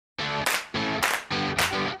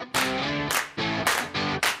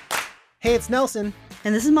Hey, it's Nelson.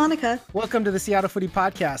 And this is Monica. Welcome to the Seattle Foodie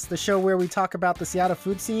Podcast, the show where we talk about the Seattle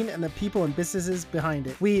food scene and the people and businesses behind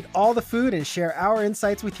it. We eat all the food and share our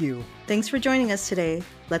insights with you. Thanks for joining us today.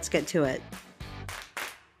 Let's get to it.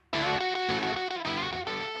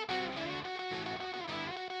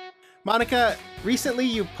 Monica, recently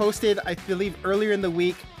you posted, I believe earlier in the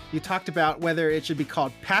week, you talked about whether it should be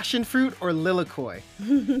called passion fruit or lilikoi.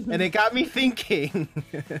 And it got me thinking,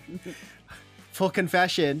 full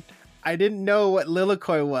confession, I didn't know what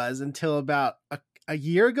lilikoi was until about a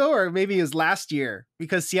year ago, or maybe it was last year,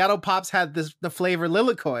 because Seattle Pops had the flavor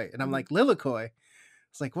lilikoi. And I'm like, lilikoi?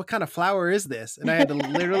 It's like, what kind of flower is this? And I had to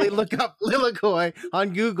literally look up lilikoi on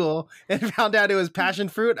Google and found out it was passion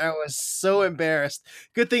fruit. I was so embarrassed.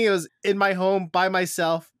 Good thing it was in my home by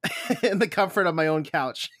myself in the comfort of my own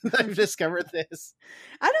couch. I've discovered this.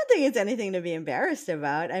 I don't think it's anything to be embarrassed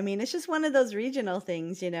about. I mean, it's just one of those regional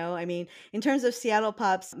things, you know? I mean, in terms of Seattle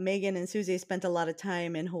Pops, Megan and Susie spent a lot of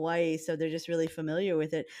time in Hawaii, so they're just really familiar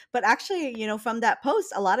with it. But actually, you know, from that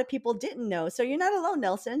post, a lot of people didn't know. So you're not alone,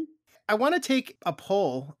 Nelson. I want to take a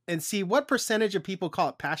poll and see what percentage of people call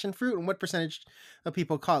it passion fruit and what percentage of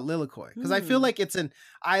people call it lilikoi. Because I feel like it's an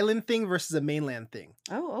island thing versus a mainland thing.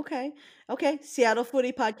 Oh, okay. Okay. Seattle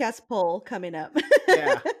Foodie Podcast poll coming up.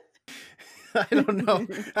 Yeah. I don't know.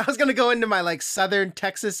 I was going to go into my like Southern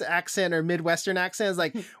Texas accent or Midwestern accent. It's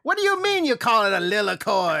like, what do you mean you call it a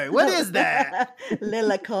lilikoi? What is that?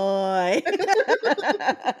 Lilikoi.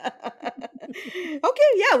 Okay,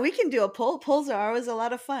 yeah, we can do a poll. Polls are always a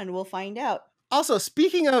lot of fun. We'll find out. Also,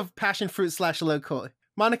 speaking of passion fruit / lilikoi,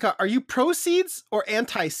 Monica, are you pro seeds or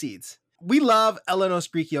anti seeds? We love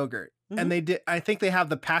Eleanos Greek yogurt, and I think they have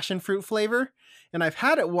the passion fruit flavor. And I've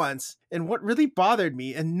had it once, and what really bothered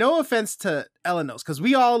me, and no offense to Eleanos, because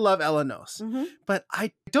we all love Eleanos, but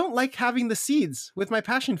I don't like having the seeds with my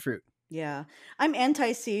passion fruit. Yeah, I'm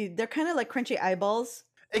anti-seed. They're kind of like crunchy eyeballs.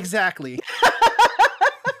 Exactly.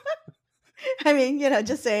 I mean, you know,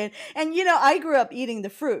 just saying. And, you know, I grew up eating the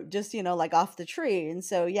fruit, just, you know, like off the tree. And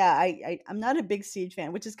so, yeah, I'm not a big seed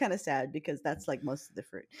fan, which is kind of sad because that's like most of the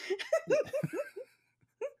fruit.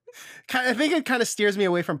 I think it kind of steers me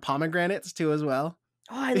away from pomegranates too as well.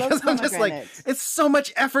 Oh, I love pomegranates. I'm just like, it's so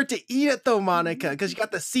much effort to eat it though, Monica, because you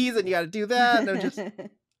got the seeds and you got to do that. And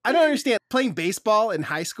I don't understand. Playing baseball in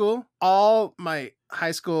high school, all my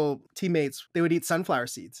high school teammates, they would eat sunflower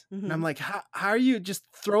seeds. And I'm like, how are you just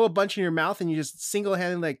throw a bunch in your mouth and you just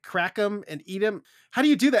single-handedly like crack them and eat them? How do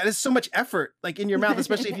you do that? It's so much effort like in your mouth,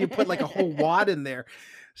 especially if you put like a whole wad in there.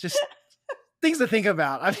 It's just things to think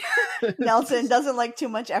about. Nelson doesn't like too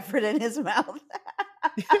much effort in his mouth.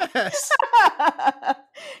 Yes.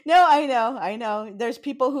 No, I know. There's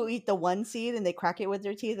people who eat the one seed and they crack it with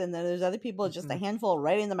their teeth, and then there's other people just a handful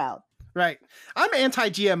right in the mouth. Right. I'm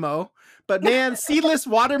anti-GMO, but man, seedless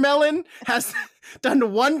watermelon has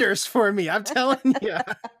done wonders for me. I'm telling you.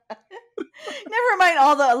 Never mind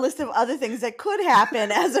all the list of other things that could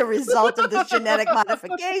happen as a result of this genetic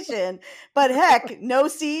modification. But heck, no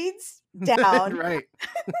seeds, down. Right.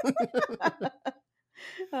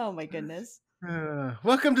 Oh my goodness.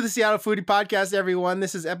 Welcome to the Seattle Foodie Podcast, everyone.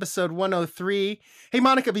 This is episode 103. Hey,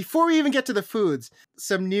 Monica, before we even get to the foods,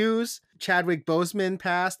 some news. Chadwick Boseman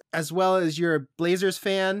passed, as well as you're a Blazers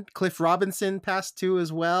fan. Cliff Robinson passed too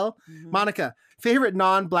as well. Monica, favorite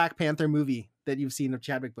non-Black Panther movie that you've seen of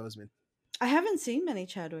Chadwick Boseman? I haven't seen many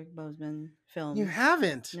Chadwick Boseman films. You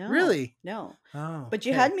haven't? No. Really? No. Oh, but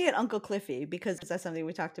you had me at Uncle Cliffy, because that's something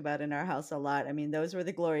we talked about in our house a lot. I mean, those were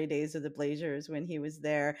the glory days of the Blazers when he was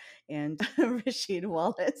there, and Rasheed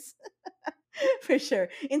Wallace. For sure.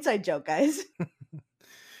 Inside joke, guys.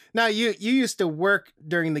 Now, you used to work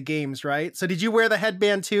during the games, right? So did you wear the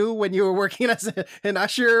headband too when you were working as an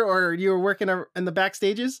usher, or you were working in the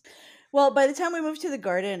backstages? Well, by the time we moved to the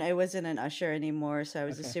Garden, I wasn't an usher anymore. So I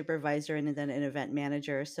was a supervisor and then an event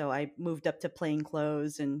manager. So I moved up to plain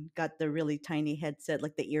clothes and got the really tiny headset,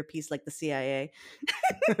 like the earpiece, like the CIA.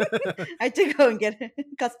 I had to go and get a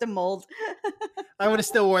custom mold. I would have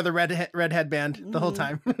still wore the red headband the whole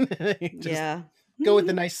time. Yeah. Go with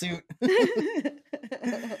the nice suit.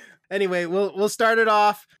 Anyway, we'll start it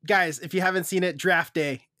off. Guys, if you haven't seen it, Draft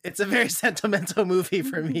Day. It's a very sentimental movie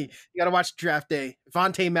for me. You got to watch Draft Day.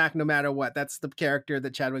 Vontae Mack, no matter what. That's the character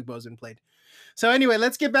that Chadwick Boseman played. So anyway,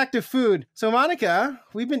 let's get back to food. So Monica,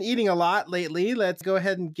 we've been eating a lot lately. Let's go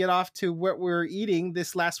ahead and get off to what we're eating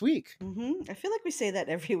this last week. I feel like we say that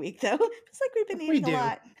every week, though. It's like we've been eating a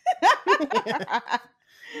lot.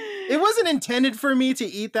 It wasn't intended for me to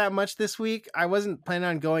eat that much this week. I wasn't planning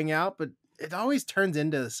on going out, but it always turns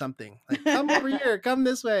into something. Like, come over here, come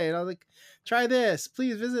this way. And I was like, try this,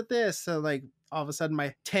 please visit this. So like, all of a sudden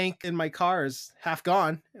my tank in my car is half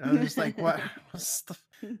gone. And I'm just like, what? This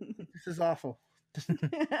is awful.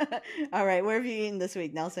 All right, where have you eaten this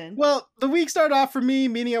week, Nelson? Well, the week started off for me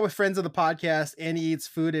meeting up with friends of the podcast, Annie Eats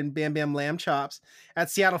Food and Bam Bam Lamb Chops at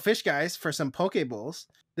Seattle Fish Guys for some poke bowls.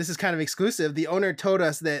 This is kind of exclusive. The owner told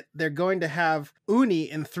us that they're going to have uni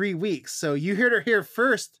in 3 weeks. So you heard it here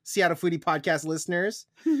first, Seattle Foodie Podcast listeners.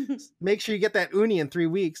 Make sure you get that uni in 3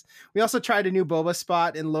 weeks. We also tried a new boba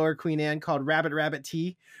spot in Lower Queen Anne called Rabbit Rabbit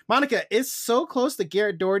Tea. Monica, it's so close to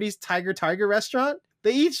Garrett Doherty's Tiger Tiger restaurant.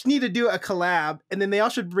 They each need to do a collab, and then they all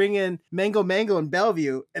should bring in Mango Mango in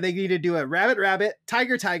Bellevue, and they need to do a Rabbit Rabbit,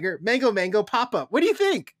 Tiger Tiger, Mango Mango pop-up. What do you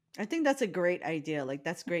think? I think that's a great idea. Like,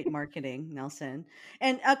 that's great marketing, Nelson.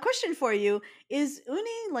 And a question for you, is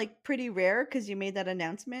uni like pretty rare because you made that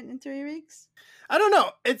announcement in 3 weeks? I don't know.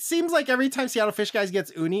 It seems like every time Seattle Fish Guys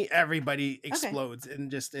gets uni, everybody explodes and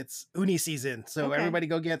just it's uni season. So everybody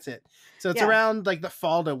go gets it. So it's around like the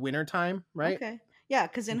fall to winter time, right? Okay. Yeah,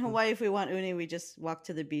 because in Hawaii, if we want uni, we just walk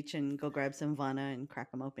to the beach and go grab some vana and crack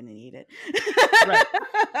them open and eat it. Right.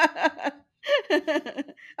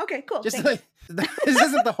 Okay, cool. Just like, this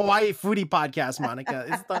isn't the Hawaii Foodie Podcast, Monica.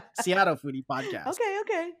 It's the Seattle Foodie Podcast.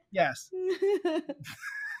 Okay. Yes.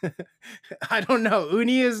 I don't know.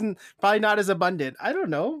 Uni is probably not as abundant. I don't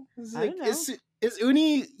know. Is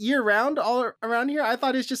uni year round all around here? I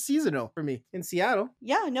thought it's just seasonal for me in Seattle.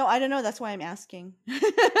 Yeah, no, I don't know. That's why I'm asking.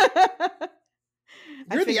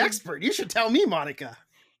 You're the expert. You should tell me, Monica.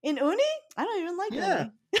 In uni? I don't even like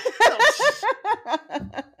uni.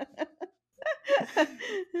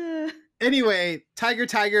 Anyway, Tiger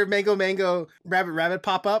Tiger, Mango Mango, Rabbit Rabbit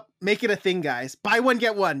pop up. Make it a thing, guys. Buy one,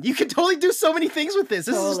 get one. You can totally do so many things with this.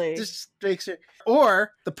 This is just make sure.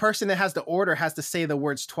 Or the person that has to order has to say the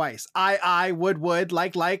words twice. I, would,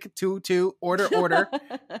 like, to, order.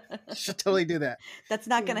 Should totally do that. That's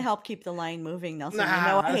not going to help keep the line moving, Nelson. You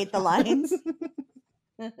know I hate the lines.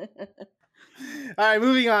 All right,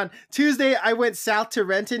 moving on. Tuesday, I went south to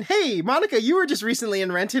Renton. Hey, Monica, you were just recently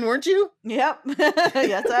in Renton, weren't you? Yep.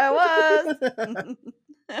 Yes, I was.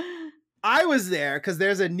 I was there because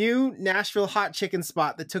there's a new Nashville hot chicken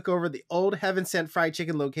spot that took over the old Heaven Sent Fried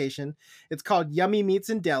Chicken location. It's called Yummy Meats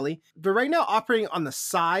and Deli. They're right now operating on the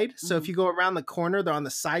side. So if you go around the corner, they're on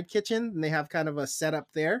the side kitchen and they have kind of a setup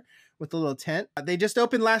there with a little tent. They just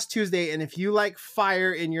opened last Tuesday, and if you like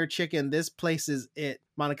fire in your chicken, this place is it.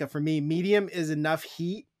 Monica, for me, medium is enough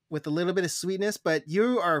heat with a little bit of sweetness, but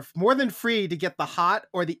you are more than free to get the hot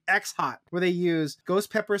or the X-Hot, where they use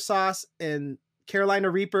ghost pepper sauce and Carolina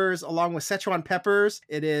Reapers along with Szechuan peppers.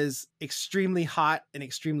 It is extremely hot and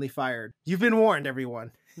extremely fired. You've been warned,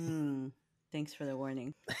 everyone. Thanks for the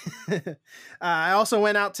warning. I also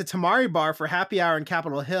went out to Tamari Bar for happy hour in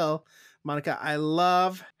Capitol Hill. Monica, I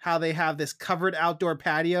love how they have this covered outdoor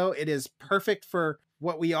patio. It is perfect for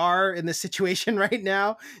what we are in this situation right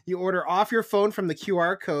now. You order off your phone from the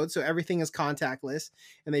QR code, so everything is contactless,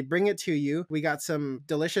 and they bring it to you. We got some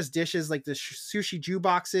delicious dishes like the sushi Ju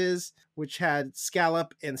boxes, which had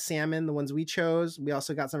scallop and salmon, the ones we chose. We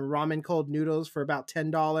also got some ramen cold noodles for about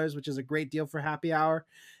 $10, which is a great deal for happy hour.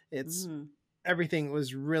 It's everything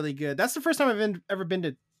was really good. That's the first time I've ever been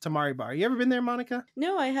to Tamari Bar. You ever been there, Monica?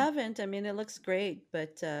 No, I haven't. I mean, it looks great,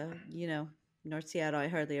 but North Seattle, I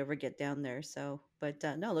hardly ever get down there. So, but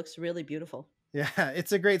no, it looks really beautiful. Yeah,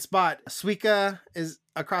 it's a great spot. Suica is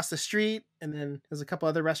across the street, and then there's a couple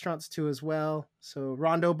other restaurants too as well. So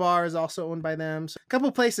Rondo Bar is also owned by them. So a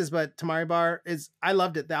couple places, but Tamari Bar I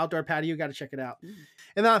loved it. The outdoor patio, got to check it out.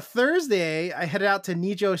 And then on Thursday, I headed out to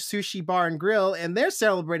Nijo Sushi Bar and Grill, and they're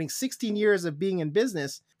celebrating 16 years of being in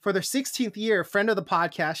business. For their 16th year, friend of the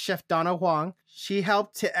podcast, Chef Donna Huang, she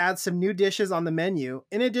helped to add some new dishes on the menu.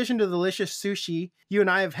 In addition to the delicious sushi you and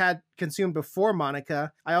I have had consumed before,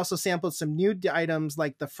 Monica, I also sampled some new items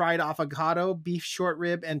like the fried avocado, beef short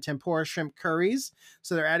rib, and tempura shrimp curries.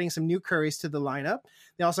 So they're adding some new curries to the lineup.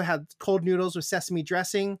 They also had cold noodles with sesame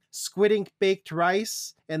dressing, squid ink baked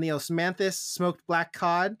rice, and the osmanthus smoked black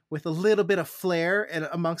cod with a little bit of flair and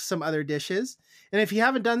amongst some other dishes. And if you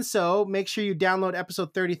haven't done so, make sure you download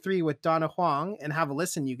episode 33 with Donna Huang and have a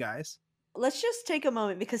listen, you guys. Let's just take a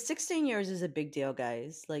moment because 16 years is a big deal,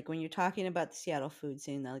 guys. Like when you're talking about the Seattle food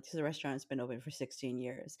scene, like this restaurant has been open for 16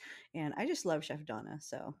 years. And I just love Chef Donna.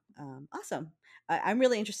 So awesome. I'm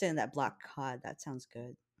really interested in that black cod. That sounds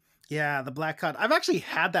good. Yeah, the black cod. I've actually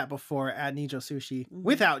had that before at Nijo Sushi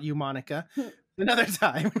without you, Monica. Another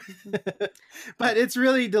time. But it's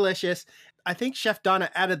really delicious. I think Chef Donna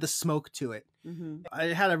added the smoke to it.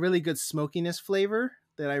 It had a really good smokiness flavor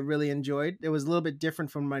that I really enjoyed. It was a little bit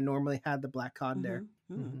different from when I normally had the black cod there.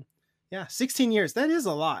 Yeah, 16 years. That is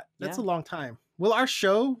a lot. That's a long time. Will our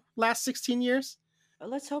show last 16 years?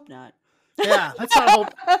 Let's hope not. Yeah, let's not hope.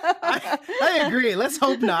 I agree. Let's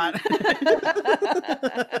hope not.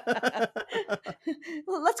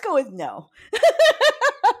 Well, let's go with no.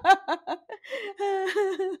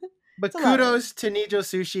 But It's a lot of work. kudos to Nijo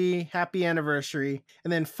Sushi. Happy anniversary.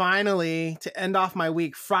 And then finally, to end off my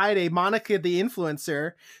week, Friday, Monica the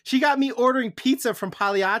influencer, she got me ordering pizza from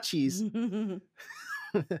Pagliacci's.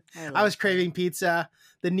 I was craving pizza.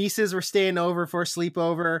 The nieces were staying over for a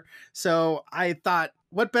sleepover. So I thought,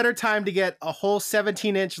 what better time to get a whole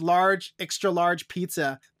 17-inch large, extra large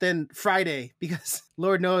pizza than Friday? Because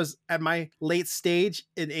Lord knows at my late stage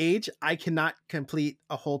in age, I cannot complete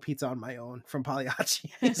a whole pizza on my own from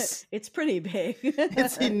Pagliacci's. It's pretty big.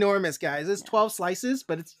 It's enormous, guys. It's 12 slices,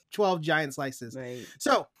 but it's 12 giant slices. Right.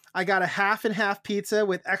 So I got a half and half pizza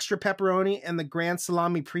with extra pepperoni and the Grand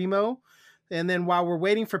Salami Primo. And then while we're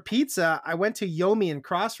waiting for pizza, I went to Yomi and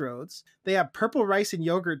Crossroads. They have purple rice and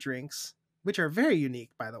yogurt drinks, which are very unique,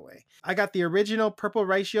 by the way. I got the original purple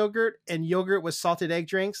rice yogurt and yogurt with salted egg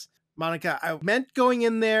drinks. Monica, I meant going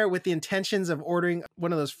in there with the intentions of ordering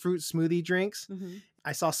one of those fruit smoothie drinks. Mm-hmm.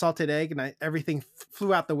 I saw salted egg and everything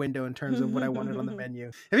flew out the window in terms of what I wanted on the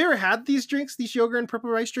menu. Have you ever had these drinks, these yogurt and purple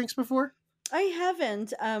rice drinks before? I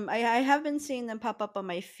haven't. I have been seeing them pop up on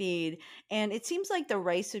my feed, and it seems like the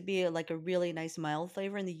rice would be like a really nice mild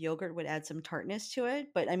flavor, and the yogurt would add some tartness to it.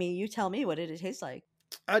 But I mean, you tell me, what did it taste like?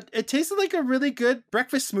 It tasted like a really good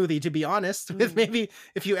breakfast smoothie, to be honest, with maybe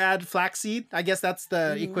if you add flaxseed. I guess that's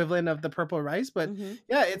the equivalent of the purple rice. But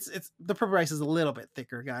yeah, it's the purple rice is a little bit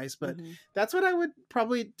thicker, guys. But that's what I would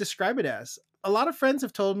probably describe it as. A lot of friends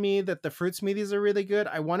have told me that the fruit smoothies are really good.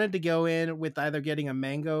 I wanted to go in with either getting a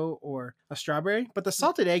mango or a strawberry, but the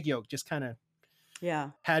salted egg yolk just kind of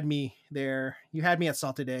had me there. You had me at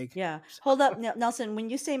salted egg. Yeah. Hold up, Nelson.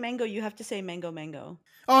 When you say mango, you have to say mango.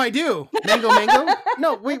 Oh, I do. Mango.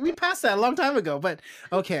 No, we passed that a long time ago, but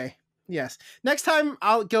okay. Yes. Next time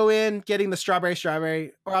I'll go in getting the strawberry,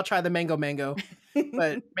 or I'll try the mango.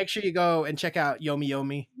 But make sure you go and check out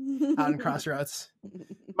Yomi out in Crossroads.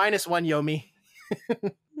 -1 Yomi.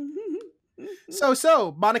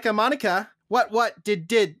 So, Monica, what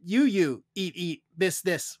did you eat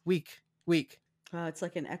this week? Oh, it's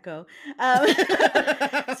like an echo.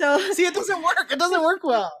 So see, it doesn't work. It doesn't work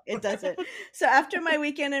well. It doesn't. So after my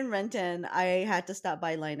weekend in Renton, I had to stop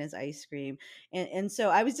by Lina's Ice Cream. And so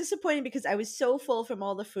I was disappointed because I was so full from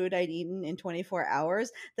all the food I'd eaten in 24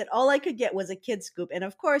 hours that all I could get was a kid scoop. And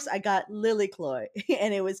of course, I got Lilycloy,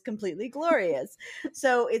 and it was completely glorious.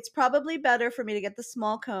 So it's probably better for me to get the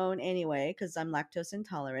small cone anyway, because I'm lactose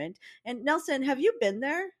intolerant. And Nelson, have you been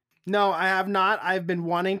there? No, I have not. I've been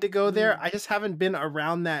wanting to go there. I just haven't been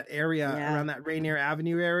around that area, around that Rainier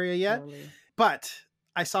Avenue area yet. Totally. But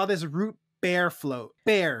I saw this root beer float.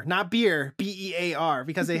 Bear, not beer, BEAR,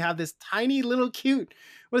 because they have this tiny little cute,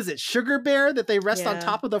 what is it, sugar bear that they rest on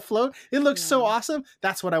top of the float. It looks so awesome.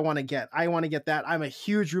 That's what I want to get. I want to get that. I'm a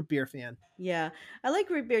huge root beer fan. Yeah, I like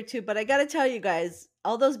root beer too, but I got to tell you guys,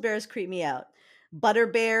 all those bears creep me out. Butter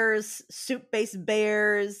bears, soup-based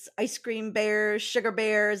bears, ice cream bears, sugar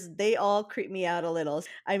bears, they all creep me out a little.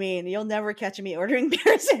 I mean, you'll never catch me ordering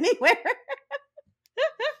bears anywhere.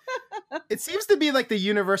 It seems to be like the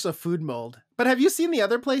universal food mold. But have you seen the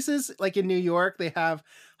other places? Like in New York, they have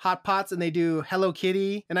hot pots and they do Hello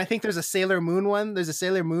Kitty. And I think there's a Sailor Moon one. There's a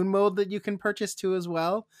Sailor Moon mold that you can purchase too as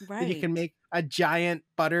well. Right. That you can make a giant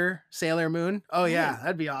butter Sailor Moon. Oh yeah,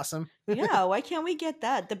 that'd be awesome. Yeah, why can't we get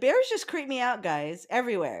that? The bears just creep me out, guys.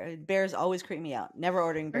 Everywhere. Bears always creep me out. Never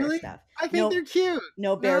ordering bear stuff. I think they're cute.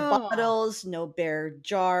 No bear bottles, no bear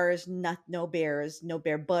jars, no bears, no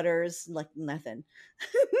bear butters, like nothing.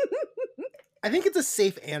 I think it's a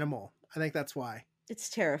safe animal. I think that's why. It's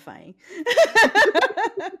terrifying.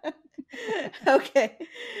 Okay.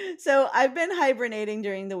 So I've been hibernating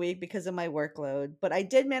during the week because of my workload, but I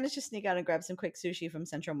did manage to sneak out and grab some quick sushi from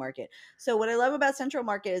Central Market. So what I love about Central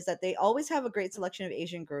Market is that they always have a great selection of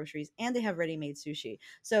Asian groceries, and they have ready-made sushi.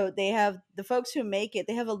 So they have the folks who make it,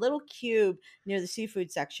 they have a little cube near the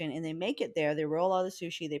seafood section, and they make it there. They roll all the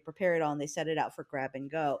sushi, they prepare it all, and they set it out for grab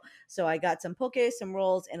and go. So I got some poke, some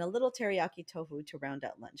rolls, and a little teriyaki tofu to round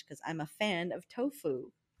out lunch because I'm a fan of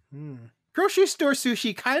tofu. Grocery store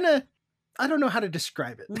sushi kind of, I don't know how to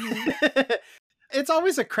describe it. It's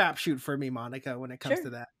always a crapshoot for me, Monica, when it comes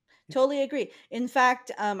to that. Totally agree. In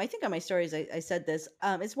fact, I think on my stories I said this.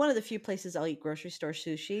 It's one of the few places I'll eat grocery store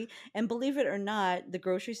sushi. And believe it or not, the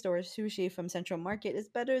grocery store sushi from Central Market is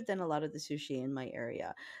better than a lot of the sushi in my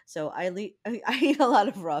area. So I eat a lot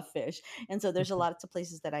of raw fish. And so there's a lot of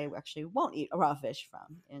places that I actually won't eat raw fish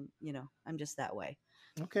from. And, I'm just that way.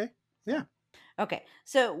 Okay. Yeah. Okay,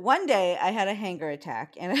 so one day I had a hanger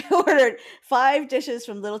attack and I ordered 5 dishes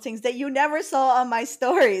from Little Things that you never saw on my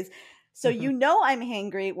stories. So you know I'm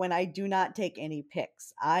hangry when I do not take any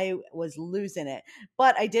pics. I was losing it.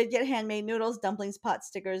 But I did get handmade noodles, dumplings, pot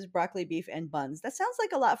stickers, broccoli, beef, and buns. That sounds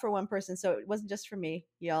like a lot for one person, so it wasn't just for me,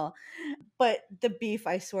 y'all. But the beef,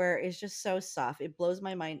 I swear, is just so soft. It blows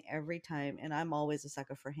my mind every time, and I'm always a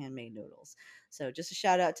sucker for handmade noodles. So just a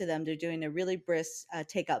shout out to them. They're doing a really brisk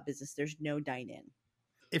takeout business. There's no dine in.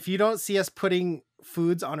 If you don't see us putting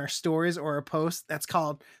foods on our stories or our posts, that's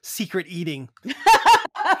called secret eating.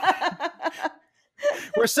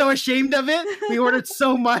 We're so ashamed of it. We ordered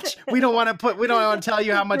so much. We don't want to tell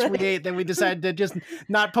you how much we ate. Then we decided to just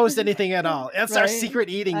not post anything at all. That's our secret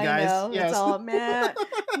eating, guys. I know. Yes. That's all, man.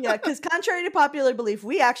 Yeah, because contrary to popular belief,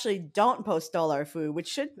 we actually don't post all our food, which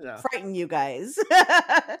should frighten you guys.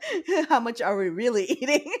 How much are we really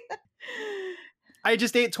eating? I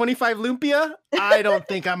just ate 25 lumpia. I don't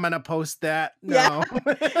think I'm going to post that. No. Yeah.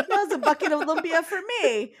 That was a bucket of lumpia for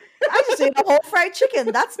me. I just ate a whole fried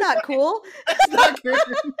chicken. That's not cool. That's not good.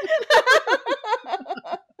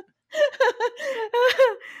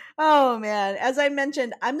 Oh man, as I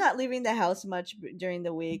mentioned, I'm not leaving the house much during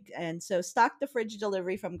the week, and so stock the fridge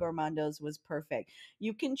delivery from Gourmando's was perfect.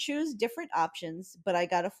 You can choose different options, but I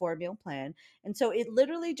got a 4 meal plan, and so it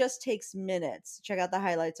literally just takes minutes. Check out the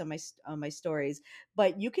highlights on my stories,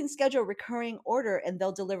 but you can schedule a recurring order and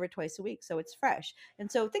they'll deliver twice a week, so it's fresh.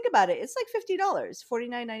 And so think about it, it's like $50,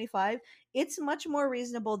 $49.95. It's much more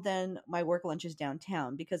reasonable than my work lunches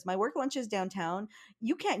downtown, because my work lunches downtown,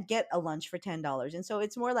 you can't get a lunch for $10. And so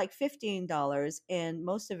it's more like $15, and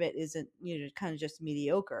most of it isn't, kind of just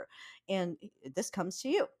mediocre. And this comes to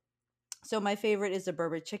you. So my favorite is the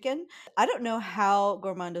Berber chicken. I don't know how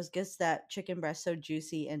Gourmando's gets that chicken breast so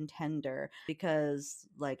juicy and tender, because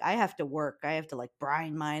like I have to work. I have to like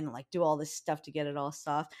brine mine and like do all this stuff to get it all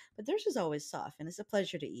soft. But theirs is always soft and it's a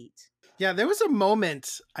pleasure to eat. Yeah, there was a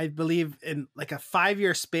moment, I believe, in like a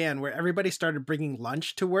 5-year span where everybody started bringing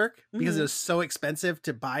lunch to work because it was so expensive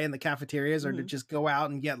to buy in the cafeterias or to just go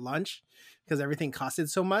out and get lunch because everything costed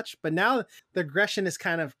so much. But now the aggression has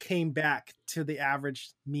kind of came back to the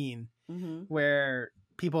average mean, where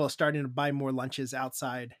people are starting to buy more lunches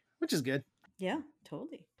outside, which is good. Yeah,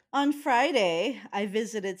 totally. On Friday, I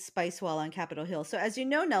visited Spicewell on Capitol Hill. So as you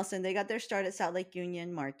know, Nelson, they got their start at Salt Lake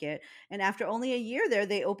Union Market. And after only a year there,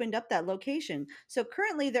 they opened up that location. So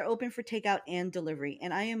currently they're open for takeout and delivery.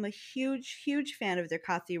 And I am a huge, huge fan of their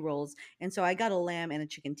kathi rolls. And so I got a lamb and a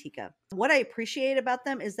chicken tikka. What I appreciate about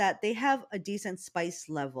them is that they have a decent spice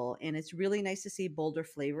level. And it's really nice to see bolder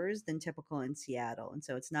flavors than typical in Seattle. And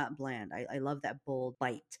so it's not bland. I love that bold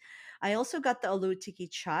bite. I also got the Aloo Tiki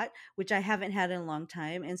Chaat, which I haven't had in a long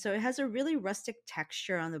time. And so it has a really rustic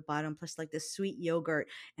texture on the bottom, plus like this sweet yogurt,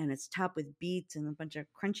 and it's topped with beets and a bunch of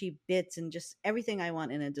crunchy bits and just everything I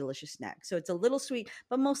want in a delicious snack. So it's a little sweet,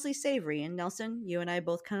 but mostly savory. And Nelson, you and I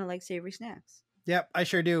both kind of like savory snacks. Yep, I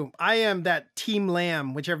sure do. I am that team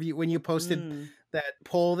lamb, when you posted that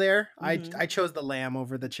poll there, I chose the lamb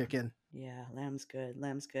over the chicken. Yeah, lamb's good.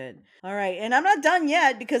 Lamb's good. All right. And I'm not done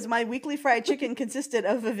yet, because my weekly fried chicken consisted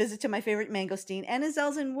of a visit to my favorite mangosteen and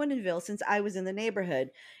Azel's in Woodinville since I was in the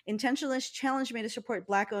neighborhood. Intentionalists challenged me to support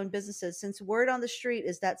Black-owned businesses since word on the street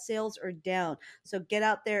is that sales are down. So get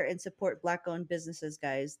out there and support Black-owned businesses,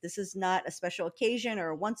 guys. This is not a special occasion or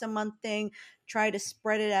a once-a-month thing. Try to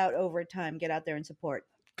spread it out over time. Get out there and support.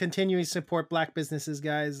 Continuing to support Black businesses,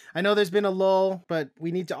 guys. I know there's been a lull, but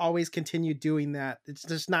we need to always continue doing that. It's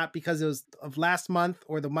just not because it was of last month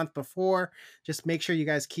or the month before. Just make sure you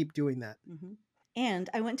guys keep doing that. And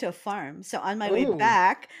I went to a farm. So on my way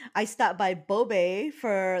back, I stopped by Bobe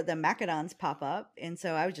for the Macadons pop-up. And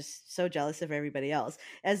so I was just so jealous of everybody else.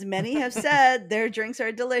 As many have said, their drinks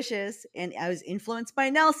are delicious. And I was influenced by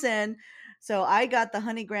Nelson. So I got the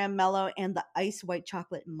Honey Graham Mellow and the Ice White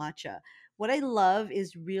Chocolate Matcha. What I love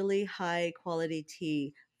is really high quality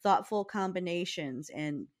tea, thoughtful combinations,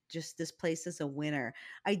 and just this place is a winner.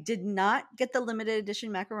 I did not get the limited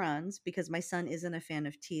edition macarons because my son isn't a fan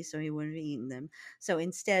of tea, so he wouldn't have eaten them. So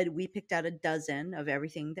instead, we picked out a dozen of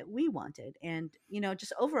everything that we wanted. And,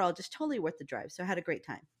 just overall, just totally worth the drive. So I had a great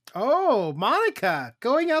time. Oh, Monica,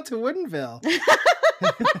 going out to Woodinville.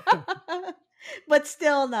 But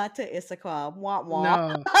still not to Issaquah. Wah, wah.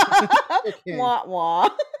 No. Okay. Wah, wah.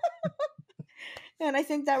 And I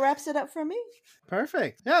think that wraps it up for me.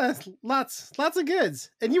 Perfect. Yeah, that's lots of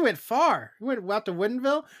goods. And you went far. You went out to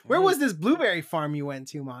Woodinville. Where was this blueberry farm you went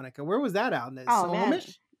to, Monica? Where was that out in Snohomish?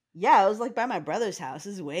 Man. Yeah, it was like by my brother's house. It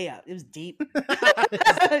was way out. It was deep.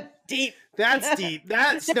 Deep. That's deep.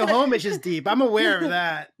 That Snohomish is deep. I'm aware of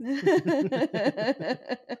that.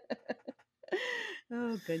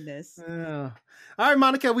 Oh, goodness. Oh. All right,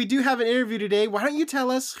 Monica, we do have an interview today. Why don't you tell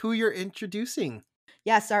us who you're introducing?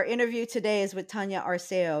 Yes, our interview today is with Tanya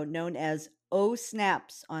Arceo, known as O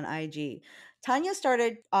Snaps on IG. Tanya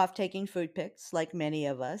started off taking food pics, like many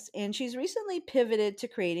of us, and she's recently pivoted to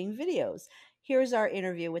creating videos. Here's our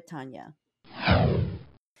interview with Tanya.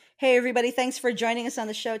 Hey, everybody, thanks for joining us on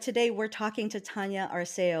the show. Today, we're talking to Tanya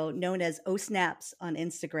Arceo, known as O Snaps on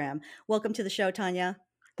Instagram. Welcome to the show, Tanya.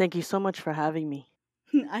 Thank you so much for having me.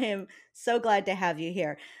 I am so glad to have you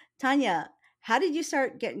here. Tanya, how did you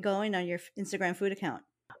start getting going on your Instagram food account?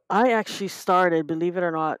 I actually started, believe it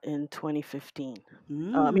or not, in 2015.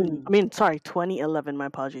 Mm. 2011. My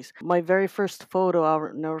apologies. My very first photo,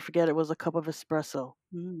 I'll never forget, it was a cup of espresso.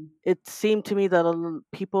 Mm. It seemed to me that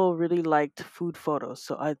people really liked food photos.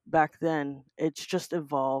 So back then, it's just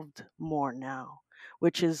evolved more now,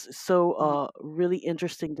 which is so really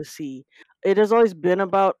interesting to see. It has always been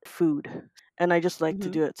about food, and I just like to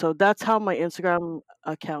Mhm. do it. So that's how my Instagram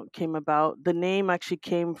account came about. The name actually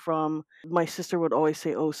came from my sister would always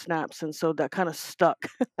say, "Oh, snaps," and so that kind of stuck.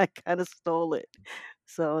 I kind of stole it.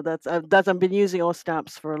 So that's I've been using "Oh,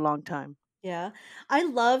 snaps" for a long time. Yeah. I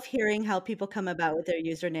love hearing how people come about with their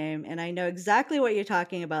username, and I know exactly what you're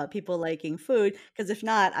talking about, people liking food, because if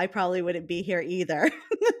not, I probably wouldn't be here either.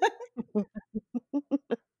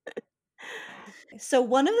 So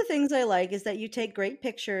one of the things I like is that you take great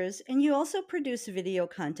pictures and you also produce video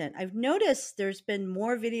content. I've noticed there's been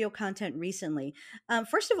more video content recently.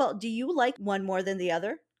 First of all, do you like one more than the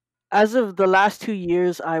other? As of the last 2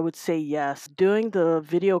 years, I would say yes. Doing the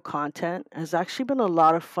video content has actually been a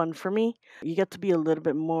lot of fun for me. You get to be a little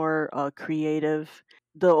bit more creative.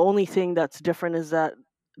 The only thing that's different is that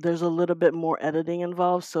there's a little bit more editing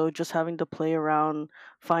involved. So just having to play around,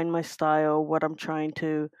 find my style, what I'm trying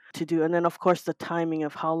to do, and then of course the timing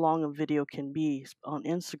of how long a video can be on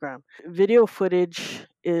Instagram. Video footage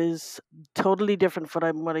is totally different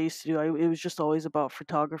from what I used to do. It was just always about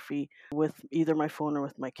photography with either my phone or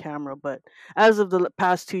with my camera. But as of the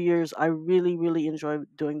past 2 years, I really, really enjoy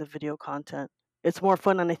doing the video content. It's more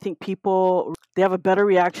fun, and I think people they have a better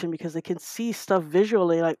reaction because they can see stuff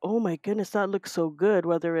visually, like, oh my goodness, that looks so good.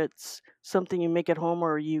 Whether it's something you make at home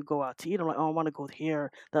or you go out to eat, I'm like, oh, I want to go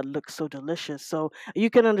here. That looks so delicious. So you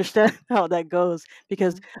can understand how that goes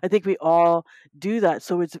because Mhm. I think we all do that.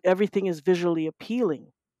 So it's everything is visually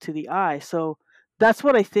appealing to the eye. So that's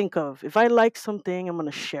what I think of. If I like something, I'm going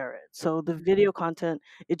to share it. So the Mhm. video content,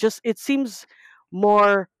 it seems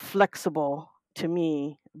more flexible to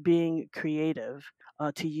me being creative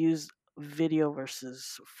to use video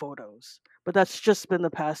versus photos. But that's just been the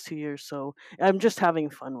past 2 years, so I'm just having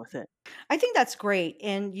fun with it. I think that's great.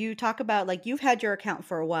 And you talk about like you've had your account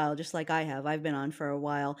for a while, just like I have. I've been on for a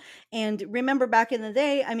while. And remember back in the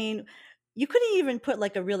day, I mean, you couldn't even put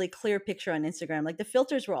like a really clear picture on Instagram. Like the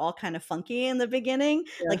filters were all kind of funky in the beginning.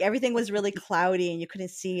 Yeah. Like everything was really cloudy and you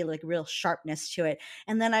couldn't see like real sharpness to it.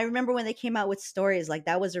 And then I remember when they came out with stories, like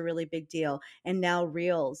that was a really big deal. And now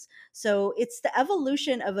reels. So it's the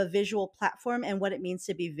evolution of a visual platform and what it means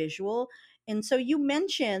to be visual. And so you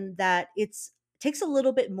mentioned that it's takes a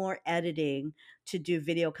little bit more editing to do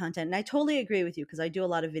video content. And I totally agree with you because I do a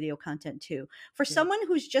lot of video content too. For Yeah. someone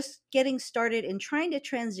who's just getting started and trying to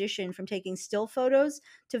transition from taking still photos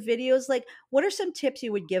to videos, like what are some tips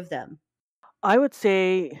you would give them? I would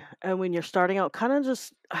say, and when you're starting out, kind of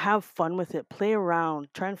just have fun with it, play around,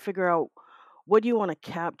 try and figure out what you want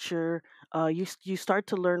to capture. You start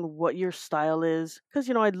to learn what your style is, because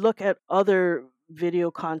I look at other video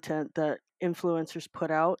content that influencers put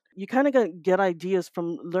out. You kind of get ideas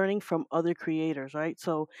from learning from other creators, right?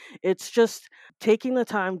 So it's just taking the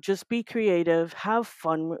time, just be creative, have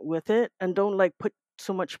fun with it, and don't like put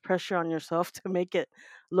so much pressure on yourself to make it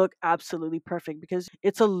look absolutely perfect because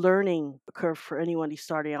it's a learning curve for anyone who's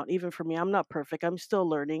starting out. Even for me, I'm not perfect. I'm still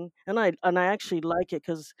learning, and I actually like it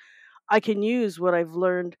because I can use what I've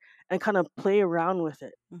learned and kind of play around with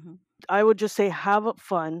it. Mhm. I would just say have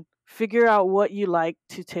fun, figure out what you like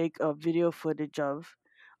to take a video footage of.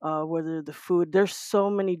 Whether the food, there's so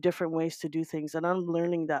many different ways to do things, and I'm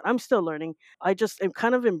learning that. I'm still learning. I just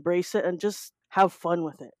kind of embrace it and just have fun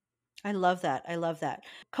with it. I love that. I love that.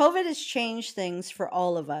 COVID has changed things for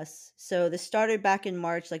all of us. So this started back in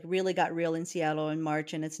March, like really got real in Seattle in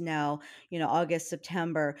March, and it's now, August,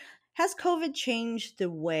 September. Has COVID changed the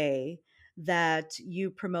way that you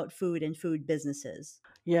promote food and food businesses?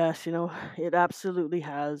 Yes, it absolutely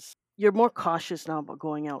has. You're more cautious now about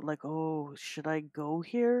going out, like, oh, should I go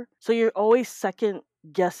here? So you're always second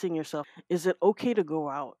guessing yourself. Is it okay to go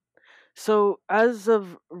out? So as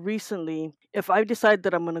of recently, if I decide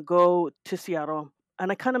that I'm going to go to Seattle,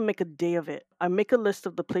 and I kind of make a day of it. I make a list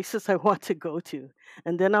of the places I want to go to,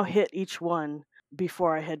 and then I'll hit each one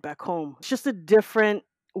before I head back home. It's just a different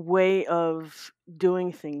way of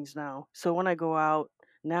doing things now. So when I go out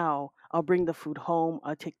now, I'll bring the food home.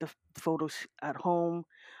 I take the photos at home,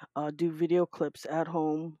 do video clips at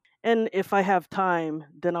home. And if I have time,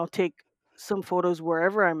 then I'll take some photos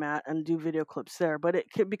wherever I'm at and do video clips there. But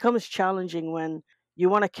becomes challenging when you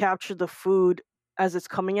want to capture the food as it's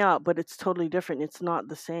coming out, but it's totally different. It's not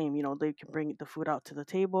the same. They can bring the food out to the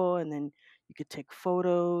table, and then you could take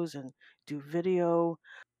photos and do video.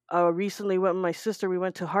 Recently went with my sister. We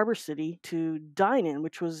went to Harbor City to dine in,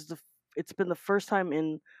 which was it's been the first time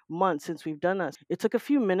in months since we've done that. It took a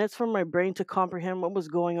few minutes for my brain to comprehend what was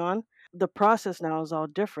going on. The process now is all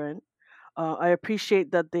different. I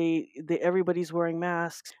appreciate that they everybody's wearing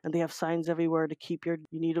masks and they have signs everywhere to keep you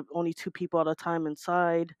need only 2 people at a time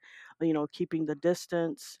inside, keeping the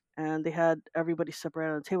distance. And they had everybody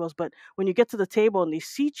separated on tables. But when you get to the table and they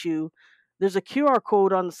seat you, there's a QR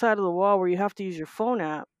code on the side of the wall where you have to use your phone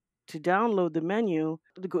app to download the menu,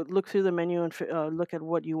 to go look through the menu and look at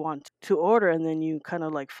what you want to order, and then you kind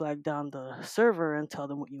of like flag down the server and tell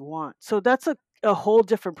them what you want. So that's a whole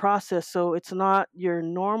different process. So it's not your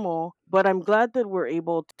normal, but I'm glad that we're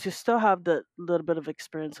able to still have the little bit of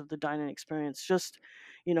experience of the dining experience, just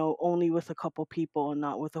only with a couple people and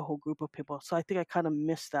not with a whole group of people. So I think I kind of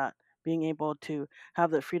miss that, being able to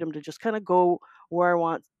have the freedom to just kind of go where I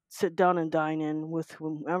want, sit down and dine in with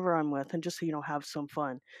whomever I'm with, and just have some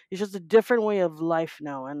fun. It's just a different way of life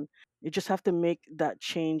now, and you just have to make that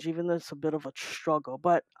change, even though it's a bit of a struggle.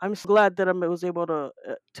 But I'm so glad that I was able to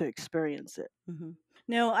experience it. Mhm.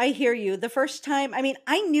 No, I hear you. The first time, I mean,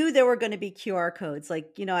 I knew there were going to be QR codes.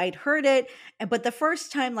 Like, I'd heard it, but the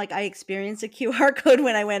first time, like, I experienced a QR code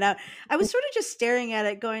when I went out, I was sort of just staring at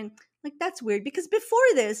it going, like, that's weird. Because before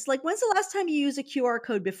this, like, when's the last time you used a QR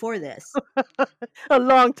code before this? A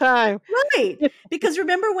long time. Right. Because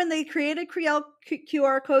remember when they created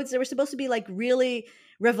QR codes, they were supposed to be like really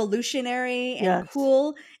revolutionary and Yes.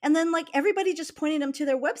 cool. And then like everybody just pointed them to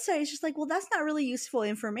their website. It's just like, well, that's not really useful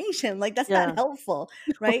information. Like that's Yeah. not helpful.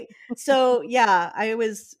 Right. So yeah, it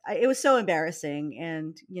was so embarrassing.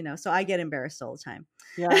 And so I get embarrassed all the time.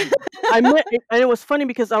 Yeah. And it was funny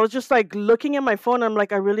because I was just like looking at my phone. I'm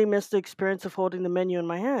like, I really missed the experience of holding the menu in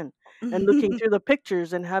my hand and looking through the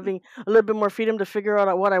pictures and having a little bit more freedom to figure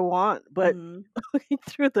out what I want. But Mhm. looking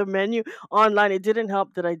through the menu online, it didn't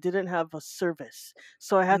help that I didn't have a service.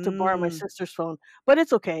 So I had to borrow my Mm. sister's phone. But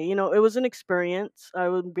it's okay. It was an experience. I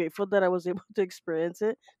was grateful that I was able to experience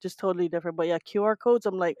it. Just totally different. But yeah, QR codes,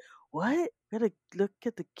 I'm like, what? Gotta look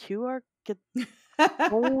at the QR, get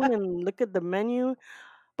phone and look at the menu.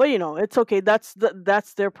 But it's okay. That's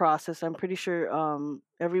their process. I'm pretty sure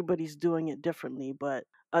everybody's doing it differently, but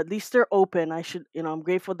at least they're open. I'm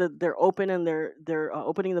grateful that they're open and they're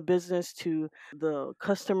opening the business to the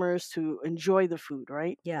customers to enjoy the food,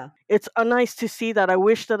 right? Yeah. It's nice to see that. I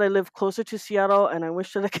wish that I lived closer to Seattle, and I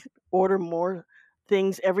wish that I could order more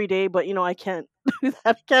things every day, but I can't do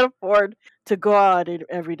that. I can't afford to go out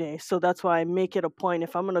every day. So that's why I make it a point.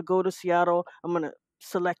 If I'm going to go to Seattle, I'm going to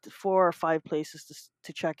select 4 or 5 places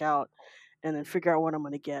to check out, and then figure out what I'm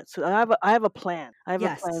going to get. So I have a plan. I have a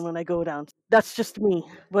plan Yes. when I go down. That's just me,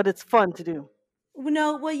 but it's fun to do.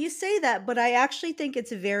 No, well, you say that, but I actually think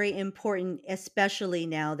it's very important, especially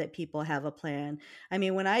now that people have a plan. I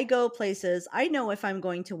mean, when I go places, I know if I'm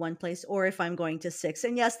going to one place or if I'm going to six.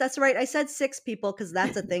 And yes, that's right. I said six people because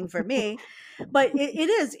that's a thing for me. But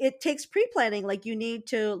it takes pre-planning. Like you need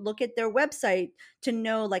to look at their website to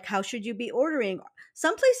know like how should you be ordering.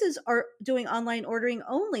 Some places are doing online ordering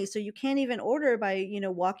only, so you can't even order by,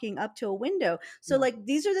 walking up to a window. So Yeah. like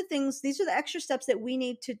these are the things, these are the extra steps that we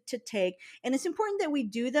need to take, and it's important that we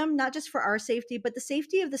do them, not just for our safety, but the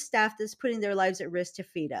safety of the staff that's putting their lives at risk to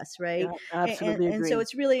feed us, right? Yeah, And, and, absolutely and so agree.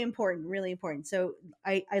 it's really important, really important. So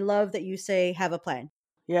I love that you say have a plan.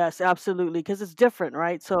 Yes, absolutely, because it's different,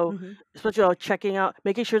 right? So, Hmm. especially checking out,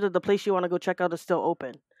 making sure that the place you want to go check out is still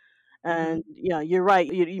open. Hmm. And yeah, you're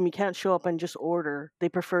right. You can't show up and just order. They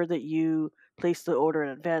prefer that you place the order in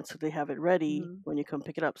advance so they have it ready Hmm. when you come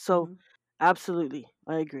pick it up. So, Hmm. absolutely,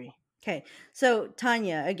 I agree. Okay. So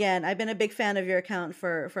Tanya, again, I've been a big fan of your account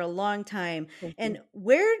for a long time. Thank you. And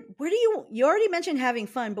where do you already mentioned having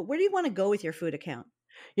fun, but where do you want to go with your food account?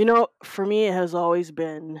 For me, it has always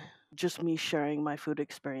been just me sharing my food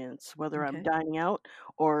experience, whether I'm Okay. dining out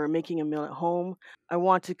or making a meal at home. I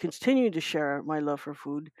want to continue to share my love for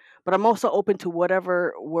food, but I'm also open to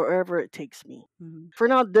wherever it takes me. Hmm. For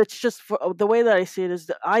now, that's just the way that I see it is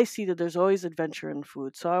that I see that there's always adventure in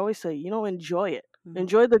food. So I always say, enjoy it. Hmm.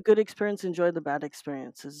 Enjoy the good experience, enjoy the bad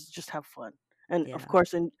experiences, just have fun. and of Yeah.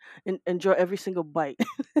 course, enjoy every single bite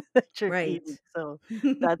that you're Right. eating. So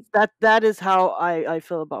that is how I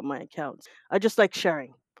feel about my accounts. I just like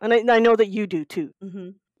sharing, and I know that you do too.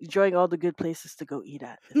 Mhm. Enjoying all the good places to go eat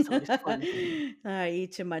at. It's always fun. I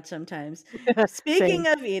eat too much sometimes. Same. Speaking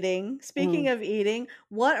of eating,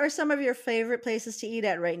 what are some of your favorite places to eat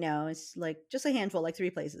at right now? It's like just a handful, like 3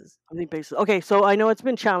 places. I think basis. Okay, so I know it's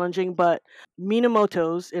been challenging, but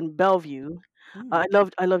Minamoto's in Bellevue.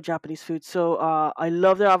 Mm. I love Japanese food, so I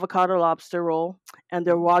love their avocado lobster roll and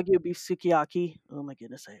their Mhm. wagyu beef sukiyaki. Oh my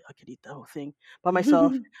goodness, I could eat the whole thing by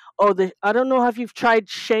myself. Oh, I don't know if you've tried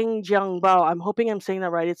Sheng Jiang Bao. I'm hoping I'm saying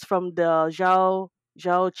that right. It's from the Zhao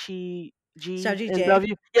Chi Ji Strategy in J.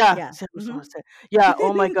 Bellevue. Yeah, Yeah. that's what I Mhm. said. Yeah.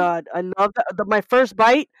 Oh my God, I love that. My first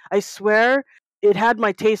bite, I swear, it had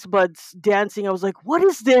my taste buds dancing. I was like, "What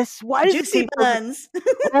is this? Why does it Juicy taste so good?" buns.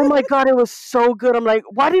 Oh my God, it was so good. I'm like,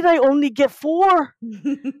 "Why did I only get 4?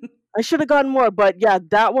 I should have gotten more." But yeah,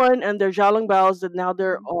 that one and their Xiaolongbao that now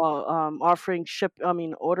they're offering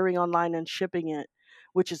ordering online and shipping it,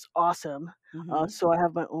 which is awesome. Mhm. So I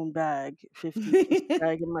have my own bag, 50-piece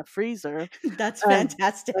bag in my freezer. That's And I know,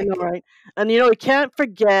 fantastic. right? And you know, we can't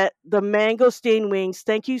forget the mango stain wings.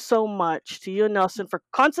 Thank you so much to you and Nelson for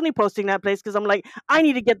constantly posting that place because I'm like, I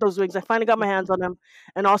need to get those wings. I finally got my hands on them.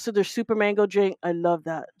 And also their super mango drink. I love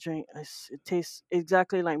that drink. It tastes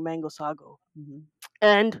exactly like mango sago. Mhm.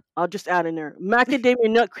 And I'll just add in there macadamia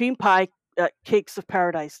nut cream pie at Cakes of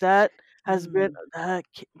Paradise. That has been Mm.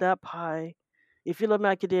 that pie. If you love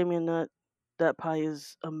macadamia nut, that pie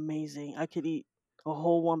is amazing. I could eat a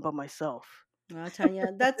whole one by myself. Well, Tanya,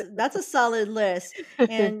 that's a solid list.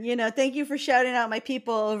 And thank you for shouting out my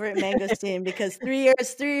people over at Mangosteen because 3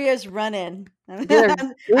 years running. They're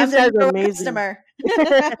I'm These their guys are number one amazing. customer.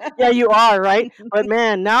 Yeah, you are, right? But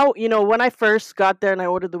man, now when I first got there and I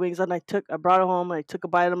ordered the wings and I brought it home and I took a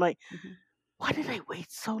bite, I'm like, Mhm. why did I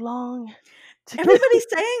wait so long to get Everybody's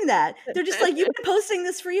saying that. They're just like, you've been posting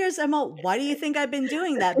this for years. I'm all, why do you think I've been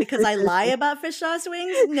doing that? Because I lie about fish sauce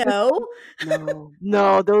wings? No. No,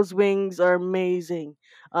 no, those wings are amazing.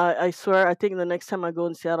 I swear, I think the next time I go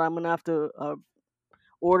in Seattle, I'm gonna have to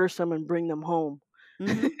order some and bring them home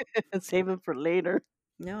Hmm. and save them for later.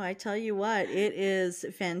 No, I tell you what, it is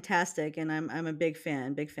fantastic, and I'm a big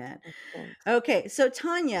fan, big fan. Thanks. Okay, so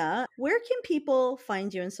Tanya, where can people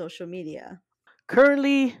find you on social media?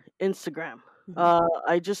 Currently, Instagram. Mhm.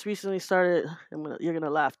 I just recently started. You're gonna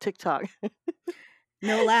laugh. TikTok.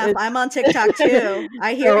 No laugh. It's I'm on TikTok too.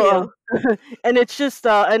 I hear so, you. and it's just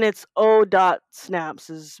and it's o.snaps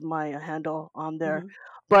is my handle on there. Hmm.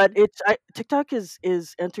 But Hmm. TikTok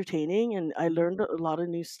is entertaining, and I Hmm. learned a lot of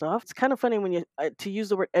new stuff. It's kind of funny when you to use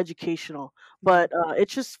the word educational, Hmm. but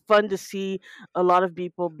it's just fun to see a lot of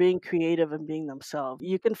people being creative and being themselves.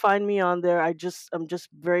 You can find me on there. I'm just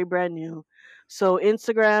very brand new, so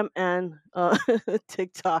Instagram and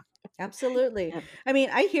TikTok. Absolutely. Yeah. I mean,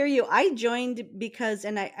 I hear you. I joined because,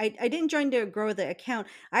 and I didn't join to grow the account.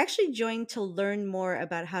 I actually joined to learn more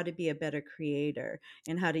about how to be a better creator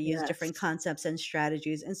and how to use different Yes. concepts and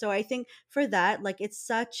strategies. And so I think for that, like it's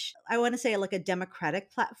such, I want to say like a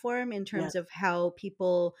democratic platform in Yes. terms of how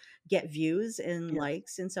people get views and Yes.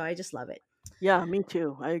 likes. And so I just love it. Yeah. Me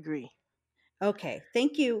too. I agree. Okay.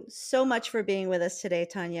 Thank you so much for being with us today,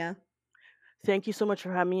 Tanya. Thank you so much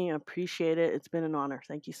for having me. I appreciate it. It's been an honor.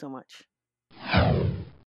 Thank you so much.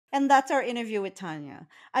 And that's our interview with Tanya.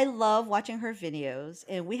 I love watching her videos,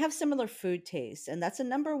 and we have similar food tastes. And that's the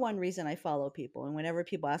number one reason I follow people. And whenever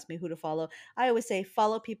people ask me who to follow, I always say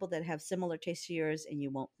follow people that have similar tastes to yours, and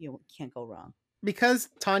you can't go wrong. Because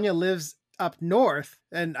Tanya lives up north,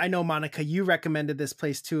 and I know Monica, you recommended this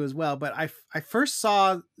place too as well. But I first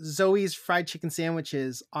saw Zoe's fried chicken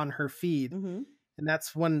sandwiches on her feed, Mm-hmm. and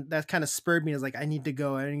that's one that kind of spurred me. I was like, I need to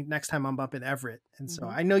go. Next time I'm up in Everett, and so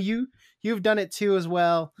Mm-hmm. I know you've done it too as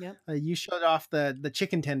well. Yep. You showed off the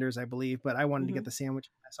chicken tenders, I believe, but I wanted to Mm-hmm. get the sandwich.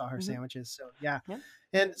 I saw her Mm-hmm. sandwiches, so yeah. Yep.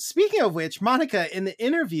 And speaking of which, Monica, in the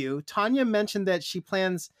interview, Tanya mentioned that she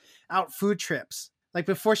plans out food trips. Like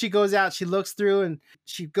before she goes out, she looks through and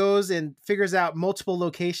she goes and figures out multiple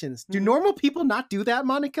locations. Do Mm-hmm. normal people not do that,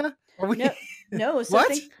 Monica? Are we No, no. So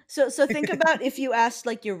what? think about if you ask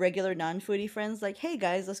like your regular non-foodie friends, like, "Hey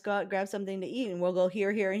guys, let's go out and grab something to eat, and we'll go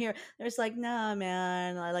here, here, and here." They're just like, "Nah,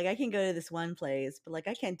 man. Like I can go to this one place, but like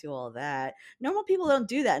I can't do all that." Normal people don't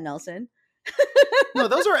do that, Nelson. No,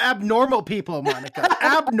 those are abnormal people, Monica.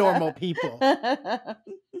 Abnormal people.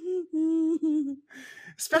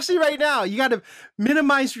 Especially right now. You got to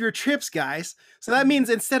minimize your trips, guys. So that means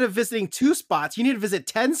instead of visiting 2 spots, you need to visit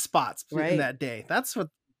 10 spots in Right. that day. That's what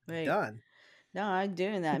Right. done. No, I'm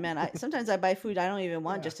doing that, man. Sometimes I buy food I don't even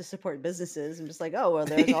want Yeah. just to support businesses. I'm just like, oh well,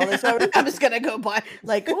 there's all this. I'm just gonna go buy.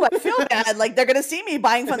 Like, oh, I feel bad. Like they're gonna see me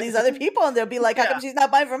buying from these other people, and they'll be like, how Yeah. come she's not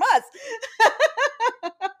buying from us?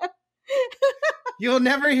 You'll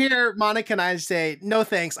never hear Monica and I say, no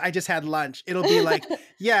thanks, I just had lunch. It'll be like,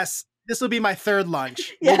 yes, this will be my third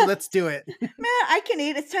lunch. Yeah. Well, let's do it. Man, I can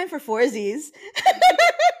eat. It's time for foursies.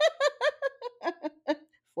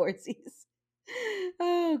 Foursies.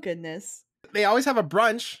 Oh goodness. They always have a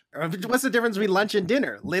brunch. What's the difference between lunch and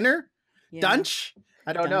dinner? Linner? Yeah. Dunch?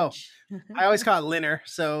 I don't know. Dunch. I always call it linner,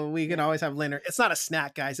 so we can always have linner. It's not a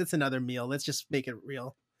snack, guys. It's another meal. Let's just make it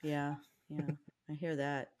real. Yeah, I hear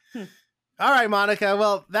that. All right, Monica.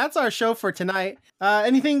 Well, that's our show for tonight.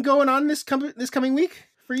 Anything going on this coming week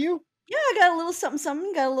for you? Yeah, I got a little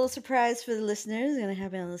something. Got a little surprise for the listeners. Gonna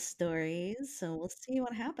have it on the stories, so we'll see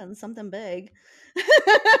what happens. Something big.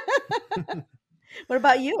 What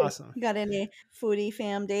about you? Awesome. You got any foodie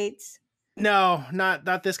fam dates? No, not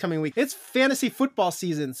this coming week. It's fantasy football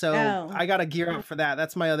season, so Oh. I gotta gear up for that.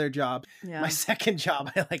 That's my other job. Yeah. My second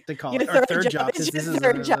job, I like to call Your it. Or third third job. job. It's since your this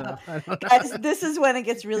third is job. I don't know. Guys, this is when it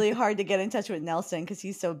gets really hard to get in touch with Nelson because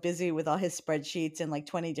he's so busy with all his spreadsheets in like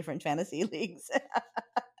 20 different fantasy leagues.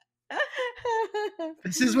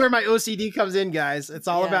 This is where my OCD comes in, guys. It's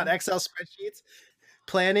all Yeah. about Excel spreadsheets,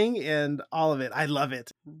 planning, and all of it. I love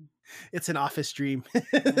it. It's an office dream. I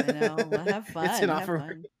know. Well, have fun. It's an have offer.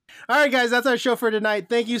 fun. All right, guys, that's our show for tonight.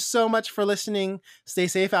 Thank you so much for listening. Stay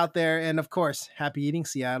safe out there. And of course, happy eating,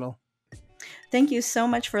 Seattle. Thank you so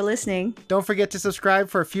much for listening. Don't forget to subscribe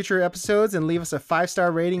for future episodes and leave us a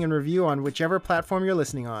 5-star rating and review on whichever platform you're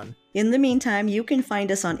listening on. In the meantime, you can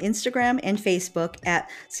find us on Instagram and Facebook at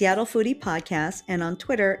Seattle Foodie Podcast and on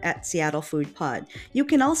Twitter at Seattle Food Pod. You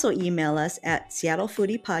can also email us at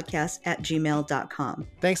seattlefoodiepodcast@gmail.com.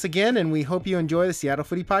 Thanks again, and we hope you enjoy the Seattle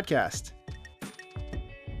Foodie Podcast.